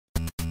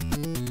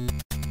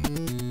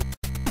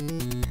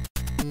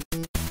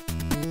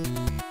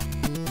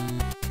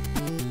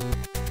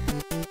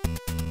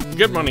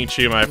Good morning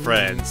to you, my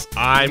friends.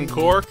 I'm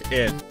Cork,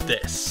 and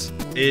this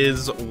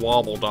is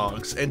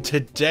Wobbledogs. And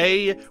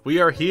today, we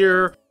are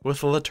here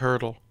with La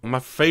Turtle. My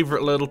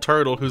favorite little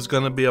turtle who's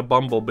gonna be a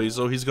bumblebee.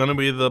 So he's gonna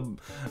be the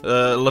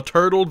La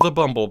Turtle the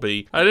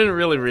bumblebee. I didn't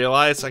really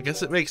realize. I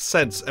guess it makes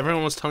sense.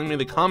 Everyone was telling me in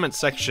the comment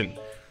section.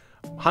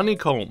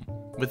 Honeycomb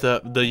with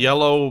the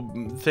yellow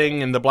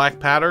thing and the black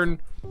pattern.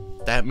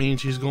 That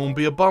means he's gonna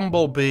be a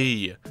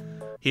bumblebee.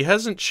 He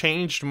hasn't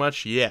changed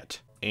much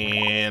yet.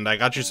 And I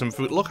got you some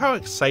food. Look how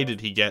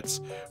excited he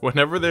gets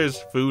whenever there's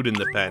food in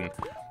the pen.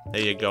 There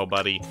you go,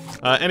 buddy.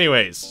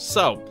 Anyways,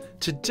 so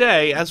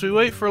today, as we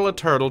wait for La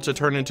Turtle to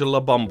turn into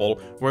La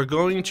Bumble, we're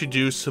going to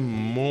do some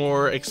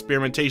more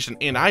experimentation.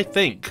 And I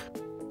think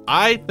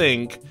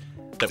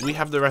that we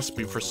have the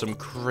recipe for some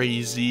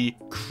crazy,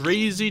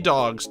 crazy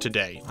dogs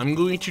today. I'm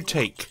going to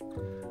take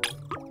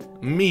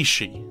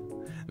Mishi,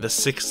 the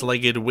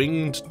six-legged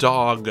winged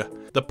dog,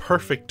 the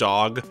perfect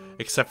dog,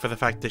 except for the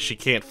fact that she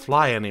can't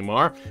fly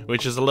anymore,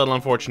 which is a little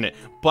unfortunate,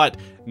 but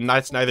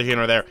that's neither here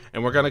nor there.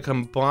 And we're gonna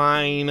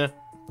combine...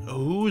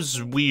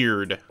 Who's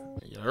weird?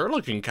 You're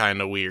looking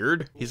kinda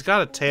weird. He's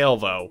got a tail,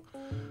 though.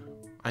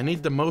 I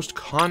need the most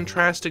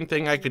contrasting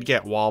thing I could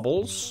get.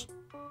 Wobbles?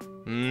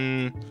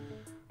 I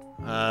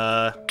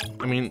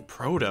mean,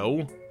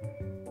 Proto.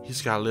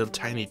 He's got a little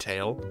tiny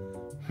tail.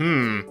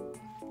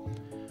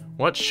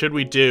 What should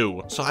we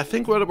do? So I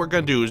think what we're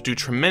gonna do is do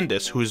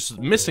Tremendous, who's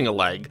missing a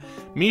leg.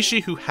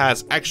 Mishi, who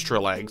has extra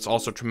legs.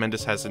 Also,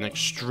 Tremendous has an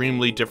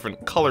extremely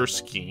different color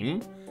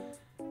scheme.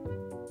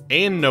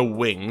 And no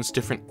wings,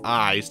 different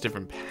eyes,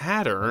 different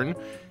pattern.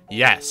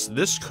 Yes,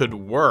 this could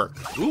work.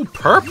 Ooh,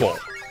 purple.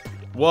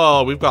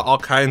 Whoa, we've got all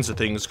kinds of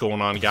things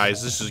going on,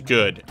 guys. This is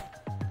good.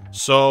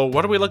 So,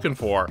 what are we looking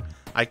for?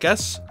 I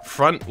guess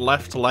front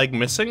left leg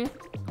missing?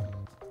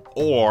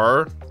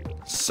 Or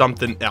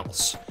something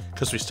else.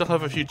 Because we still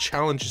have a few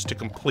challenges to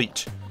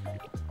complete.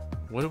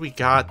 What do we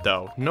got,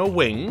 though? No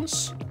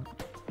wings.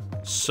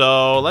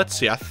 So, let's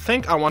see. I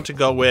think I want to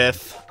go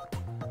with...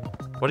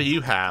 What do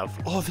you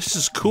have? Oh, this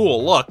is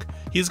cool. Look.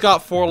 He's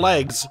got 4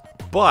 legs,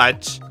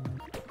 but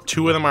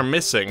 2 of them are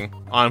missing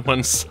on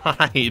one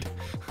side.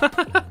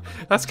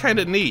 That's kind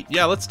of neat.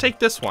 Yeah, let's take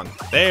this one.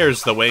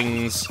 There's the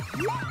wings.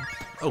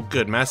 Oh,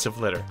 good.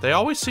 Massive litter. They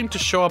always seem to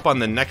show up on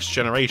the next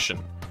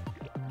generation.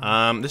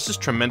 This is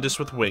Tremendous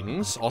with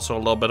wings. Also a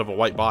little bit of a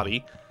white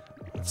body.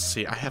 Let's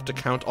see, I have to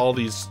count all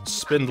these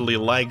spindly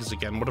legs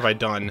again. What have I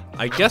done?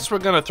 I guess we're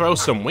gonna throw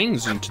some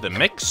wings into the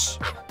mix.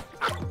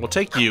 We'll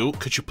take you.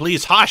 Could you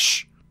please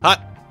hush?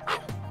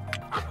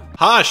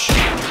 Hush!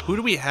 Who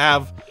do we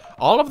have?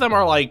 All of them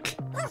are, like,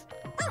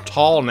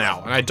 tall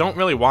now. And I don't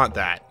really want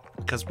that.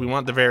 Because we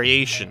want the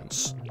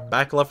variations.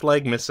 Back left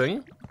leg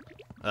missing.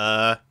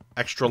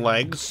 Extra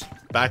legs.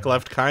 Back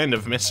left kind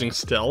of missing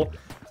still.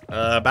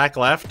 Back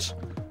left.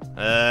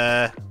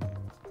 I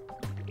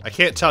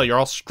can't tell, you're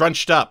all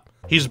scrunched up.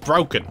 He's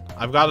broken.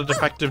 I've got a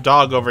defective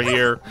dog over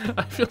here.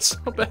 I feel so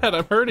bad,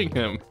 I'm hurting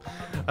him.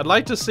 I'd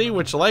like to see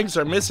which legs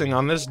are missing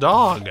on this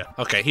dog.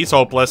 Okay, he's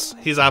hopeless.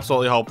 He's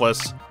absolutely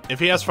hopeless. If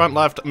he has front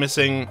left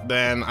missing,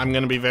 then I'm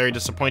gonna be very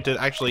disappointed.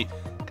 Actually,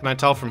 can I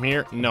tell from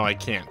here? No, I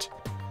can't.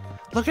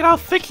 Look at how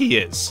thick he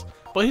is.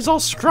 But he's all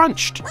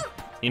scrunched.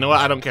 You know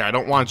what, I don't care, I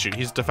don't want you.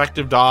 He's a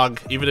defective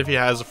dog, even if he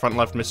has a front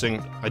left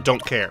missing, I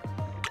don't care.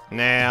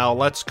 Now,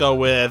 let's go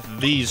with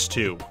these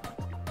 2.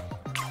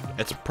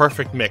 It's a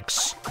perfect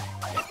mix.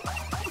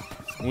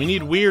 We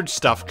need weird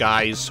stuff,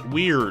 guys.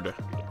 Weird.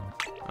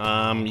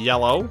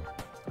 Yellow.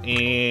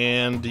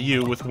 And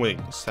you with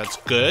wings. That's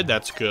good,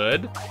 that's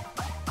good.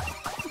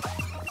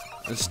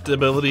 The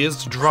stability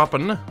is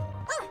dropping.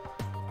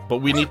 But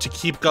we need to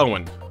keep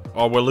going,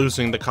 or we're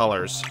losing the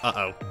colors.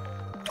 Uh-oh.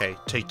 Okay,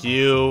 take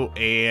you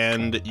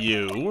and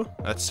you.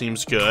 That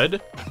seems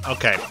good.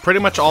 Okay, pretty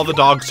much all the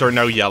dogs are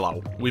now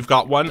yellow. We've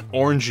got one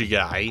orangey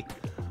guy,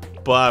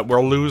 but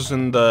we're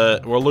losing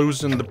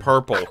the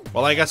purple.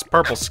 Well, I guess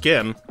purple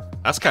skin.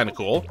 That's kind of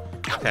cool.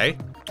 Okay,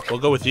 we'll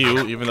go with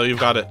you, even though you've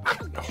got a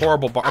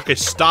horrible bar. Okay,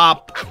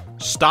 stop.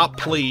 Stop,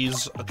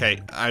 please. Okay,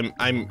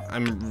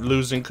 I'm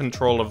losing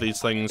control of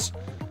these things.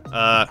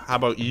 How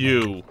about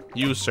you?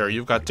 You, sir,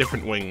 you've got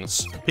different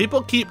wings.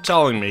 People keep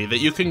telling me that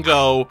you can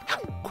go,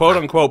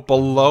 quote-unquote,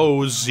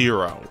 below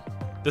 0.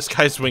 This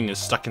guy's wing is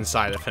stuck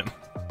inside of him.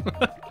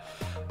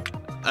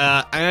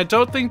 And I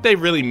don't think they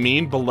really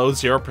mean below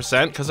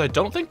 0%, because I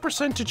don't think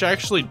percentage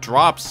actually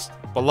drops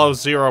below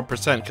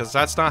 0%, because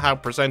that's not how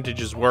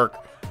percentages work.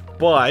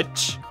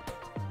 But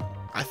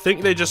I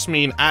think they just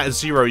mean at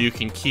 0 you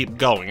can keep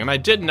going, and I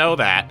did know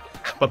that,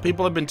 but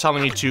people have been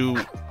telling me to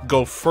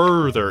go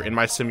further in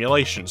my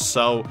simulations,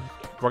 so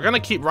we're gonna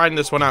keep riding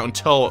this one out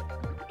until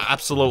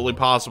absolutely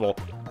possible,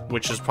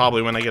 which is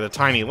probably when I get a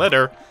tiny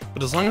litter,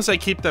 but as long as I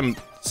keep them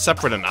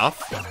separate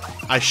enough,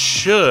 I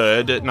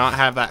should not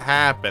have that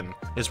happen,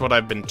 is what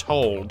I've been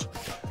told,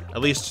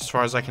 at least as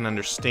far as I can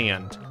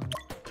understand.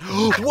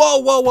 Whoa,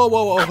 whoa, whoa,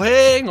 whoa, whoa,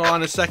 hang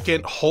on a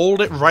second,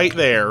 hold it right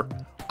there.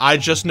 I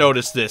just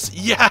noticed this.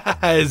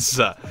 Yes!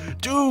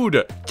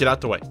 Dude! Get out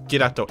the way.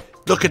 Get out the way.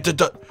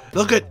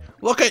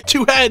 Look at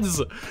 2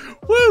 heads!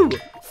 Woo!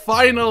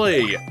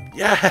 Finally!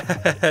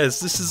 Yes!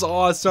 This is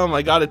awesome!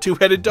 I got a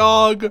two-headed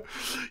dog!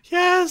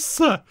 Yes!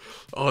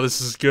 Oh,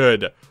 this is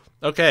good.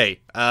 Okay,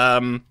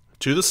 to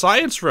the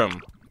science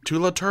room. To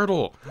the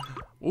turtle.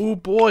 Oh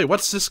boy,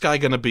 what's this guy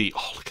gonna be?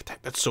 Oh, look at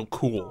that. That's so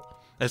cool.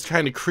 That's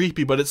kind of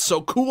creepy, but it's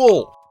so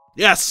cool!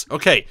 Yes!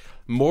 Okay,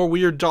 more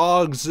weird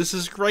dogs. This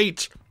is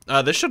great.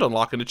 This should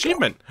unlock an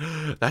achievement.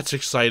 That's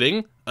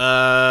exciting.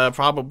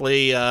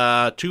 Probably,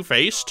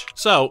 two-faced.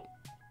 So,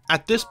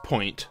 at this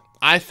point,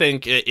 I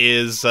think it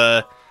is,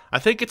 I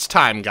think it's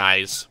time,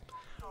 guys.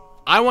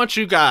 I want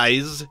you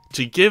guys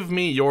to give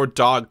me your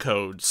dog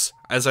codes.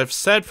 As I've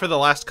said for the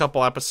last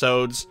couple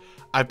episodes,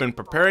 I've been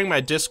preparing my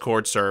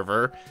Discord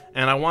server,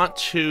 and I want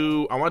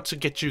to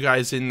get you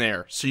guys in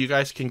there so you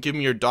guys can give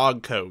me your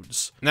dog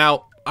codes.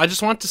 Now, I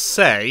just want to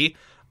say,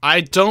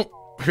 I don't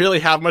really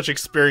have much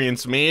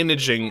experience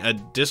managing a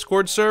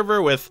Discord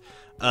server with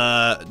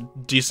a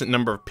decent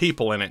number of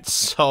people in it,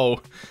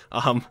 so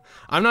I'm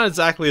not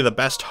exactly the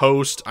best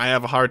host. I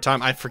have a hard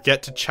time. I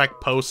forget to check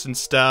posts and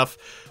stuff,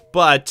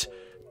 but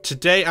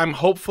today I'm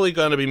hopefully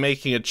going to be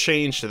making a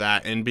change to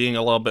that and being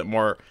a little bit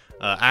more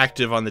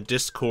active on the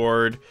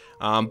Discord.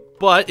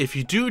 But if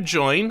you do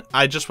join,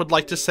 I just would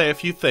like to say a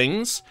few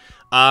things.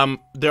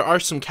 There are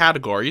some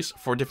categories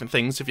for different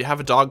things. If you have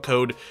a dog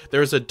code,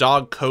 there's a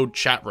dog code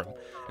chat room.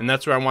 And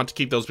that's where I want to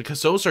keep those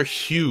because those are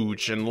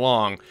huge and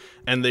long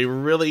and they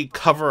really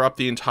cover up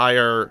the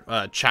entire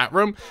chat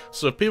room.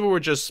 So if people were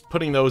just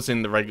putting those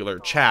in the regular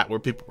chat where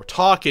people were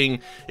talking,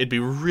 it'd be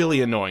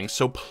really annoying.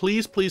 So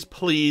please, please,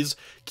 please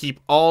keep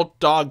all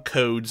dog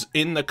codes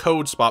in the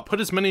code spot. Put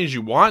as many as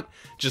you want,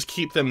 just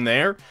keep them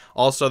there.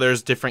 Also,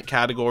 there's different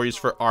categories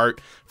for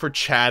art, for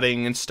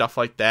chatting and stuff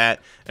like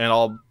that. And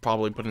I'll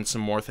probably put in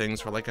some more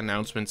things for like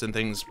announcements and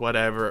things,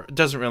 whatever. It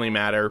doesn't really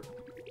matter.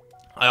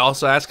 I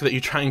also ask that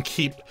you try and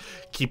keep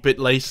it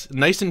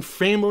nice and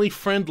family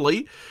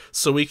friendly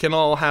so we can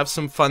all have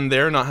some fun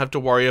there, not have to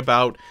worry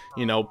about,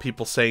 you know,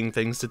 people saying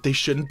things that they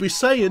shouldn't be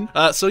saying.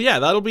 So yeah,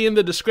 that'll be in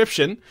the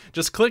description.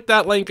 Just click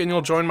that link and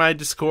you'll join my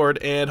Discord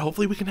and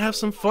hopefully we can have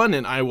some fun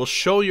and I will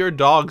show your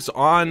dogs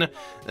on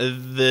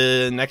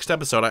the next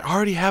episode. I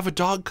already have a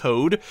dog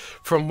code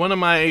from one of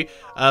my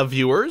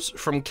viewers,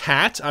 from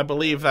Kat. I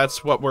believe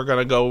that's what we're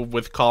gonna go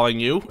with calling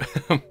you.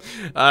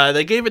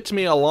 They gave it to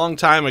me a long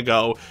time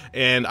ago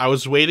and I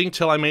was waiting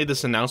till I made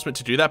this announcement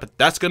to do that, but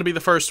that's gonna be the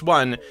first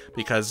one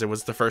because it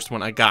was the first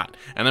one I got.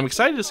 And I'm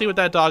excited to see what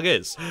that dog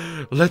is.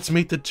 Let's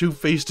meet the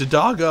two-faced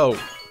doggo.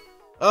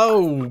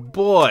 Oh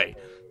boy.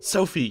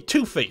 Sophie,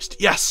 two-faced,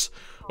 yes!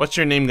 What's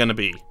your name gonna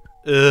be?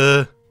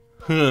 I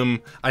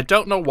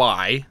don't know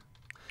why,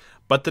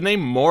 but the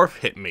name Morph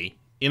hit me.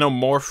 You know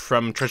Morph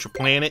from Treasure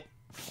Planet?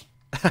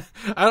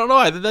 I don't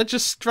know, that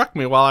just struck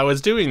me while I was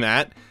doing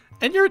that.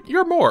 And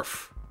you're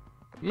Morph.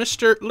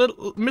 Mr.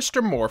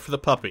 Morph, the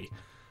puppy.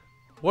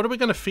 What are we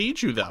gonna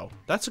feed you, though?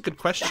 That's a good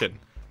question.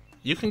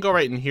 You can go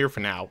right in here for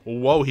now.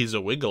 Whoa, he's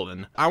a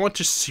wiggling. I want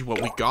to see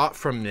what we got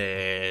from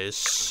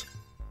this.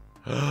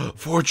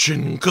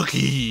 Fortune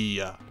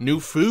cookie. New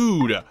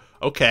food.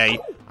 Okay,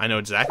 I know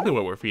exactly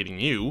what we're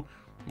feeding you.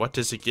 What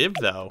does it give,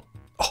 though?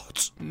 Oh,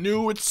 it's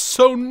new. It's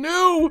so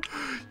new.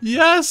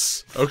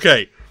 Yes.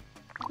 Okay.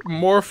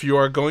 Morph, you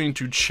are going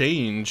to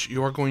change.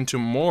 You are going to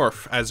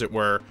morph, as it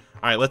were.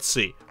 All right, let's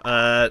see.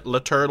 La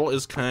Turtle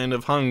is kind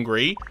of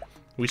hungry.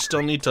 We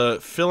still need to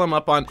fill him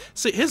up on...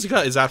 See, his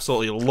gut is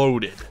absolutely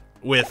loaded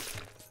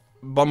with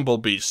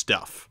bumblebee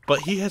stuff, but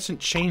he hasn't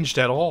changed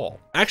at all.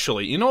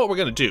 Actually, you know what we're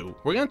gonna do?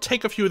 We're gonna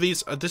take a few of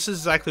these. This is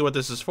exactly what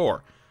this is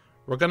for.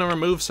 We're gonna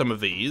remove some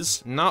of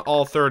these. Not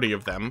all 30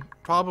 of them.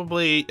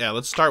 Probably... Yeah,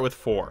 let's start with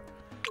 4.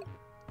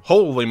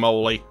 Holy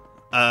moly.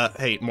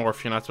 Hey,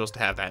 Morph, you're not supposed to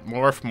have that.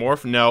 Morph,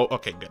 Morph, no.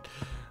 Okay, good.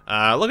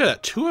 Look at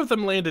that. 2 of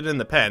them landed in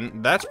the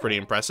pen. That's pretty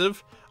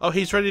impressive. Oh,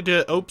 he's ready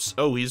to... Oops.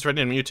 Oh, he's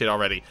ready to mutate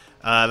already.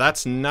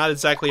 That's not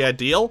exactly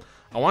ideal.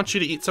 I want you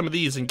to eat some of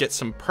these and get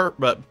some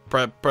plus.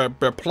 I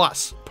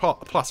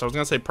was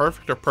gonna say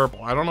perfect or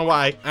purple. I don't know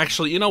why.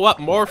 Actually, you know what?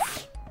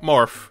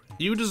 Morph.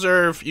 You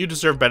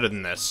deserve better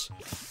than this.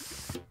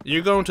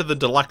 You're going to the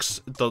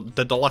deluxe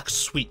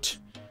suite.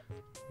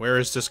 Where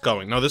is this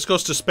going? No, this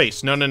goes to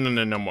space. No,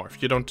 Morph.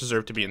 You don't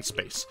deserve to be in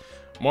space.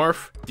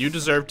 Morph, you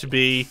deserve to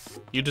be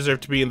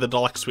in the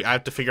deluxe suite. I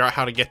have to figure out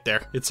how to get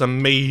there. It's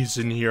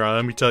amazing here,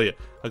 let me tell you.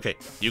 Okay,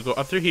 you go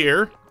up through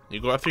here,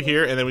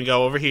 and then we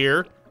go over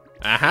here.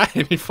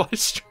 And he flies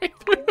straight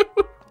through.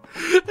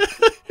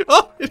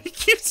 Oh, and he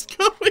keeps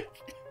going.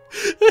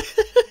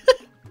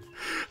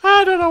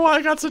 I don't know why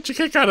I got such a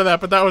kick out of that,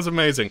 but that was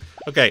amazing.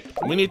 Okay,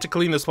 we need to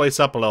clean this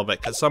place up a little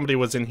bit, because somebody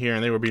was in here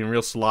and they were being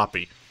real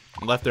sloppy.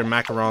 And left their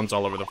macarons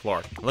all over the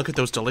floor. Look at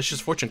those delicious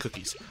fortune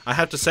cookies. I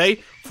have to say,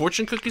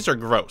 fortune cookies are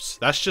gross.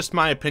 That's just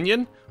my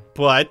opinion,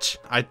 but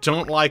I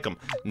don't like them.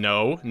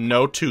 No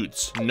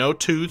toots. No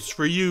toots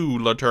for you,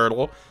 La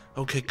Turtle.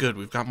 Okay, good.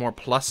 We've got more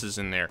pluses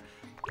in there.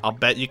 I'll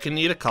bet you can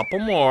eat a couple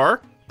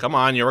more. Come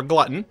on, you're a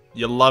glutton.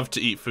 You love to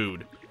eat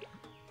food.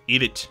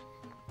 Eat it.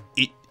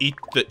 Eat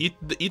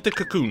the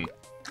cocoon.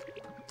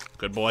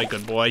 Good boy,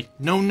 good boy.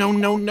 No, no,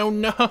 no, no,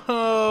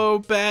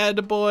 no!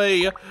 Bad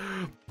boy!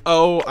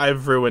 Oh,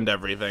 I've ruined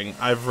everything.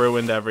 I've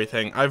ruined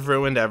everything. I've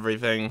ruined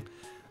everything.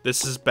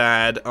 This is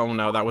bad. Oh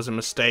no, that was a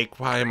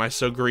mistake. Why am I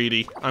so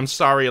greedy? I'm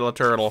sorry, La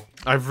Turtle.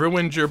 I've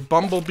ruined your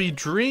bumblebee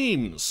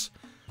dreams.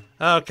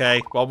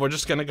 Okay, well, we're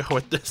just gonna go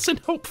with this and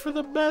hope for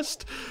the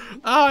best.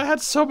 Oh, I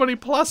had so many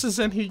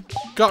pluses and he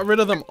got rid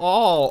of them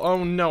all.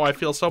 Oh no, I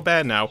feel so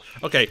bad now.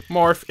 Okay,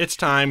 Morph, it's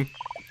time.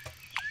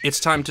 It's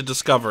time to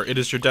discover. It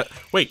is your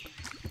wait,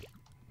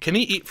 can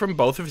he eat from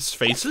both of his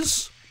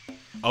faces?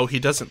 Oh, he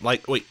doesn't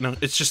like, wait, no,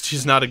 it's just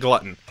he's not a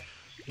glutton.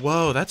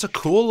 Whoa, that's a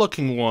cool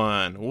looking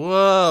one.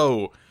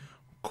 Whoa.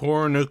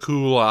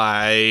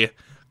 Corniculi.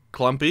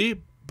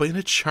 Clumpy, but in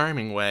a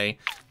charming way.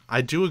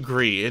 I do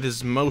agree, it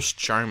is most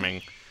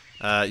charming.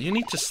 You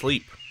need to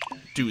sleep.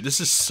 Dude,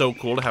 this is so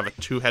cool to have a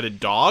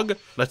two-headed dog.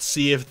 Let's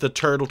see if the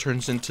turtle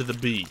turns into the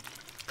bee.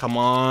 Come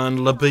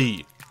on, la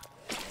bee.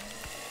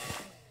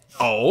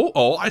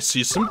 Oh, I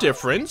see some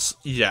difference.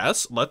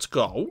 Yes, let's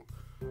go.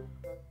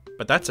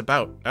 But that's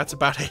about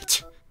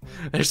it.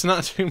 There's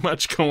not too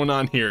much going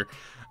on here.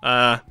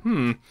 Well,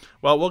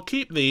 we'll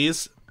keep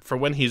these for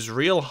when he's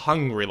real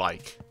hungry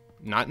like.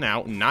 Not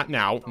now, not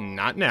now,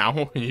 not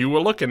now. You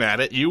were looking at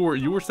it. You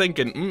were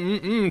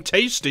thinking,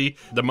 tasty.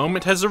 The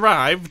moment has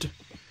arrived.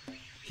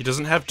 He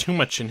doesn't have too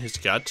much in his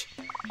gut,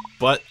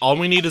 but all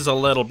we need is a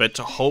little bit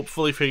to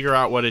hopefully figure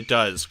out what it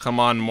does. Come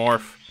on,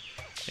 Morph.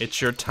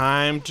 It's your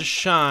time to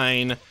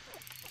shine.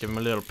 Give him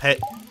a little pet.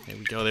 There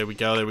we go, there we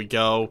go, there we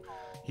go.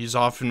 He's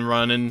off and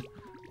running,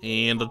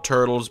 and the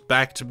turtle's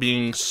back to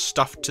being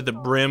stuffed to the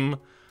brim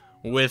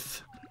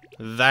with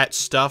that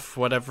stuff,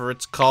 whatever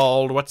it's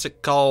called. What's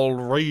it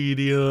called?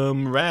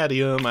 Radium,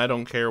 I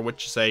don't care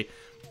what you say,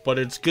 but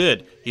it's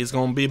good. He's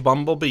gonna be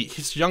Bumblebee.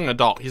 He's a young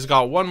adult. He's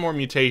got one more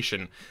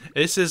mutation.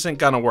 This isn't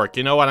gonna work.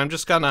 You know what? I'm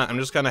just gonna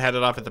head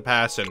it off at the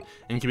pass and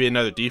give me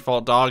another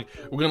default dog.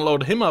 We're gonna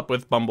load him up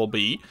with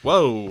Bumblebee.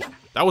 Whoa,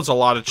 that was a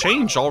lot of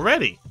change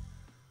already.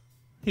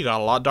 He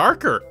got a lot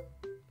darker.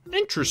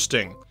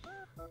 Interesting.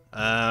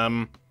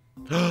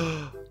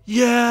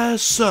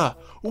 Yes!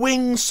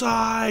 Wing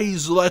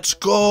size! Let's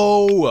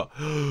go!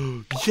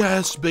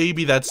 Yes,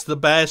 baby, that's the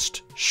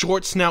best.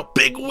 Short snout,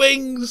 big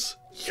wings!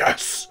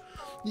 Yes!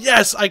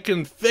 Yes, I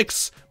can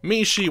fix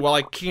Mishi. Well,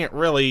 I can't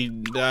really.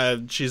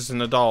 She's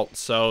an adult,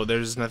 so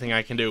there's nothing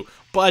I can do.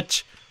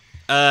 But,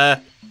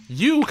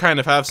 you kind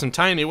of have some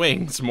tiny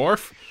wings,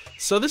 Morph.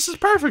 So this is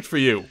perfect for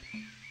you.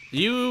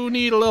 You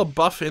need a little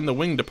buff in the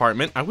wing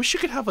department. I wish you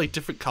could have, like,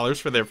 different colors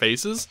for their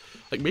faces.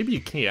 Like, maybe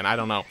you can, I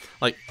don't know.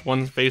 Like,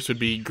 one face would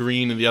be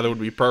green and the other would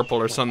be purple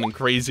or something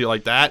crazy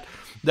like that.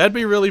 That'd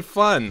be really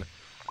fun.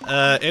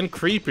 And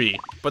creepy.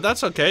 But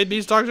that's okay,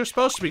 these dogs are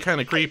supposed to be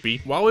kind of creepy.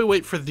 While we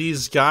wait for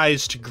these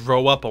guys to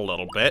grow up a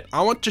little bit,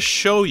 I want to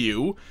show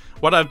you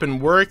what I've been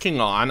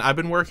working on. I've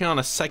been working on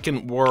a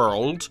second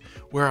world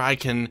where I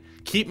can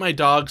keep my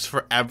dogs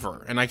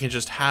forever, and I can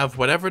just have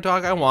whatever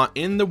dog I want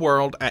in the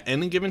world at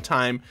any given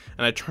time.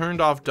 And I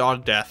turned off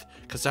dog death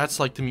because that's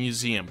like the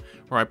museum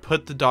where I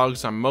put the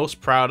dogs I'm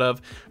most proud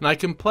of, and I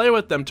can play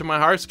with them to my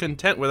heart's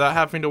content without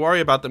having to worry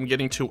about them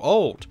getting too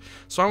old.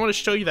 So I want to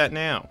show you that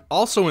now.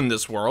 Also in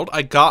this world,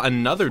 I got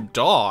another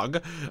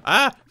dog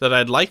that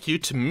I'd like you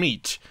to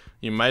meet.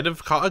 You might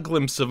have caught a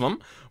glimpse of them,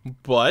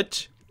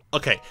 but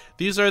okay,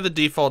 these are the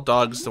default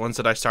dogs, the ones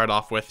that I start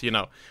off with, you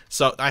know.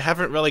 So I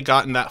haven't really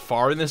gotten that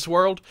far in this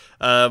world,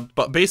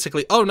 but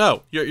basically, oh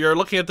no, you're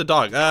looking at the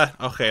dog.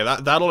 Okay,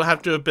 that'll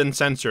have to have been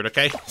censored,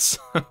 okay? So,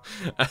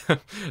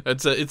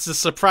 it's a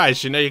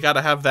surprise, you know. You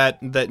gotta have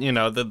that you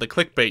know, the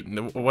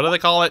clickbait. What do they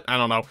call it? I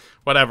don't know.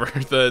 Whatever.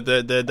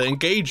 The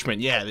engagement.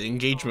 Yeah, the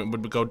engagement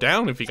would go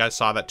down if you guys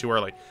saw that too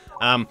early.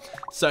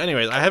 So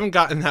anyways, I haven't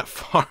gotten that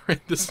far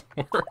in this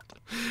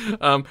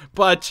world,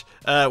 but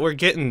we're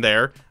getting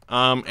there.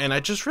 And I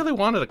just really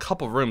wanted a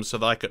couple rooms so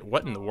that I could,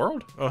 what in the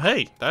world? Oh,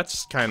 hey,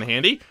 that's kind of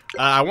handy.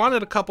 I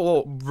wanted a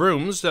couple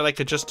rooms that I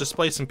could just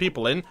display some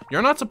people in.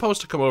 You're not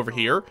supposed to come over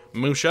here.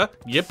 Musha,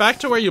 get back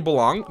to where you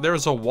belong.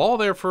 There's a wall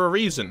there for a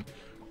reason.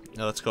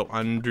 Now let's go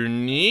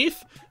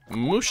underneath.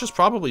 Musha's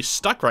probably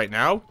stuck right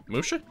now.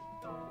 Musha?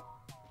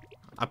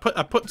 I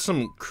put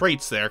some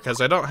crates there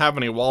because I don't have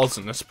any walls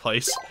in this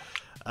place.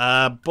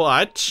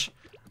 But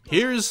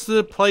here's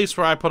the place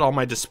where I put all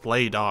my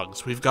display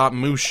dogs. We've got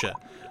Musha.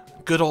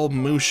 Good old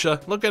Musha.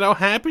 Look at how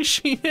happy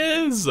she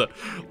is.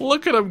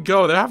 Look at them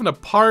go. They're having a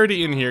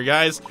party in here,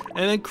 guys.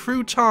 And then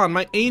Crouton,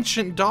 my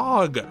ancient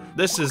dog.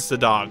 This is the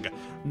dog.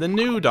 The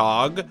new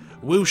dog,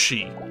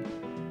 Wooshi.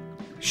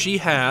 She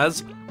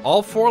has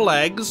all 4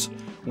 legs,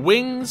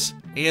 wings,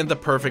 and the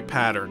perfect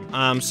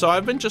pattern. So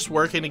I've been just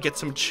working to get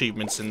some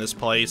achievements in this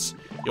place.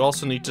 You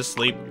also need to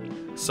sleep.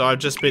 So I've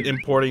just been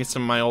importing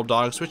some of my old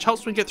dogs, which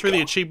helps me get through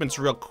the achievements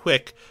real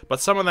quick,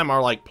 but some of them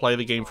are like play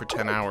the game for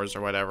 10 hours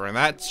or whatever, and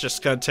that's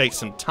just gonna take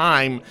some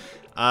time.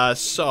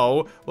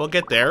 So we'll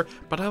get there,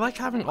 but I like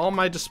having all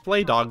my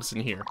display dogs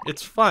in here.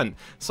 It's fun,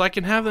 so I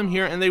can have them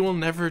here and they will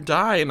never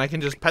die, and I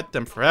can just pet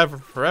them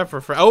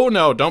forever. Oh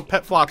no, don't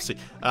pet Flopsy.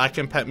 I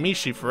can pet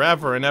Mishi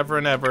forever and ever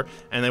and ever,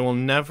 and they will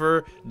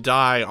never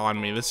die on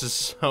me. This is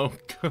so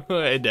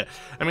good.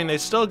 I mean, they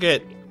still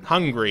get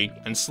hungry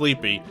and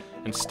sleepy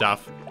and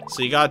stuff,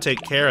 so you gotta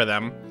take care of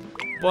them,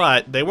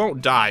 but they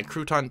won't die.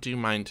 Crouton, do you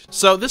mind?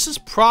 So this is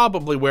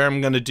probably where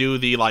I'm gonna do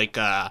the, like,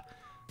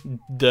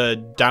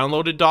 the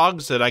downloaded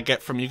dogs that I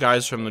get from you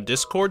guys from the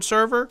Discord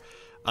server,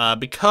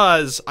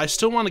 because I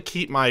still want to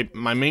keep my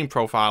main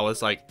profile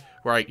as, like,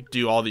 where I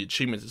do all the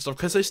achievements and stuff,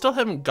 because they still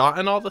haven't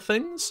gotten all the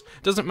things.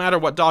 Doesn't matter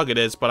what dog it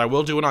is, but I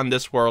will do it on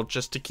this world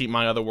just to keep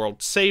my other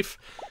world safe,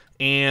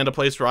 and a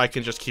place where I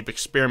can just keep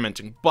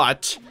experimenting.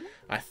 But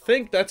I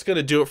think that's going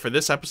to do it for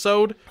this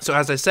episode. So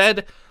as I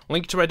said,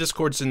 link to my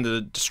Discord's in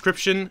the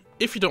description.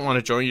 If you don't want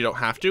to join, you don't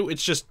have to.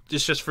 It's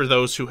just for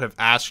those who have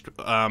asked,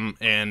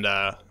 and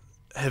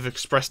have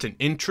expressed an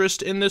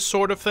interest in this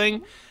sort of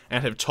thing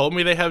and have told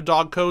me they have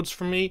dog codes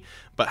for me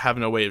but have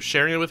no way of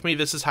sharing it with me.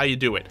 This is how you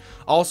do it.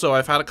 Also,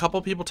 I've had a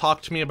couple people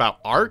talk to me about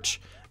art,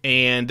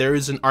 and there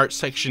is an art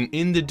section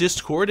in the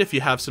Discord if you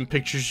have some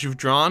pictures you've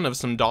drawn of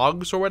some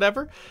dogs or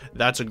whatever.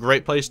 That's a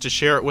great place to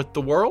share it with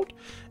the world.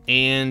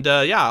 And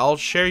yeah, I'll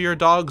share your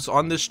dogs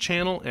on this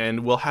channel,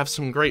 and we'll have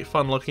some great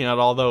fun looking at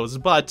all those.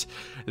 But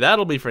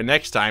that'll be for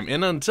next time,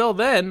 and until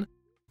then,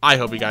 I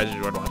hope you guys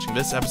enjoyed watching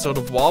this episode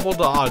of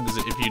Wobbledogs.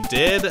 If you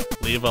did,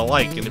 leave a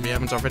like, and if you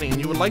haven't already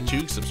and you would like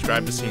to,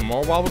 subscribe to see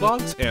more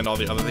Wobbledogs and all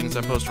the other things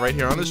I post right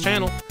here on this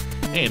channel.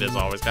 And as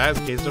always, guys,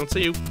 in case I don't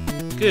see you,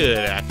 good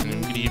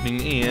afternoon, good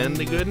evening, and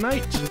good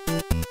night.